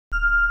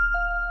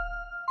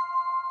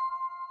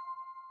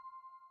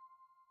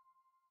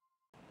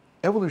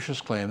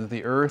Evolutionists claim that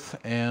the Earth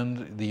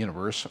and the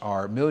universe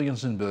are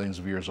millions and billions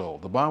of years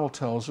old. The Bible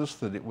tells us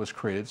that it was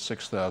created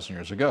 6,000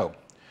 years ago.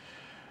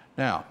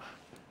 Now,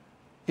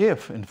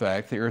 if, in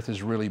fact, the Earth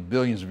is really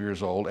billions of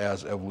years old,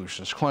 as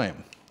evolutionists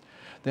claim,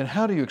 then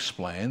how do you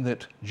explain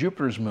that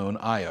Jupiter's moon,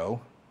 Io,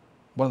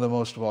 one of the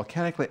most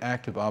volcanically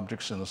active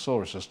objects in the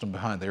solar system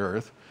behind the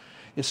Earth,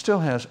 it still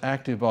has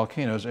active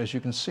volcanoes, as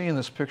you can see in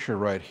this picture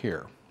right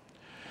here.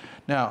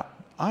 Now,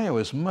 Io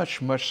is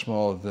much, much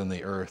smaller than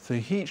the Earth. The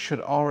heat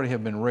should already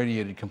have been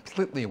radiated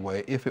completely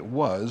away if it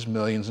was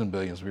millions and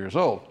billions of years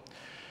old.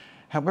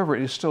 However,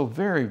 it is still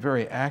very,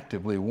 very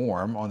actively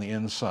warm on the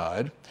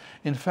inside.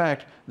 In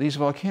fact, these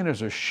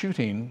volcanoes are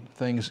shooting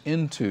things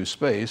into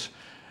space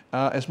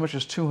as much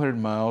as 200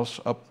 miles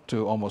up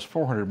to almost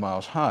 400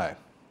 miles high.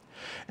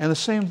 And the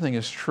same thing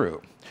is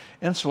true.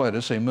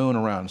 Enceladus, a moon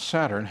around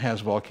Saturn,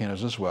 has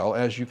volcanoes as well,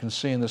 as you can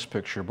see in this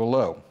picture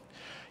below.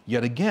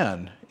 Yet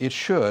again, it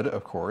should,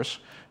 of course,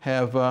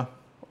 have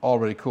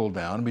already cooled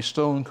down and be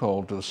stone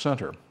cold to the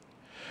center.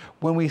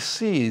 When we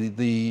see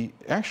the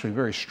actually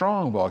very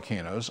strong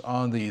volcanoes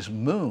on these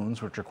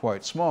moons, which are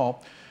quite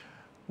small,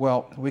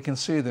 well, we can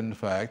see that, in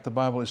fact, the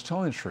Bible is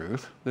telling the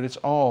truth, that it's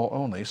all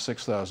only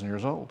 6,000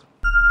 years old.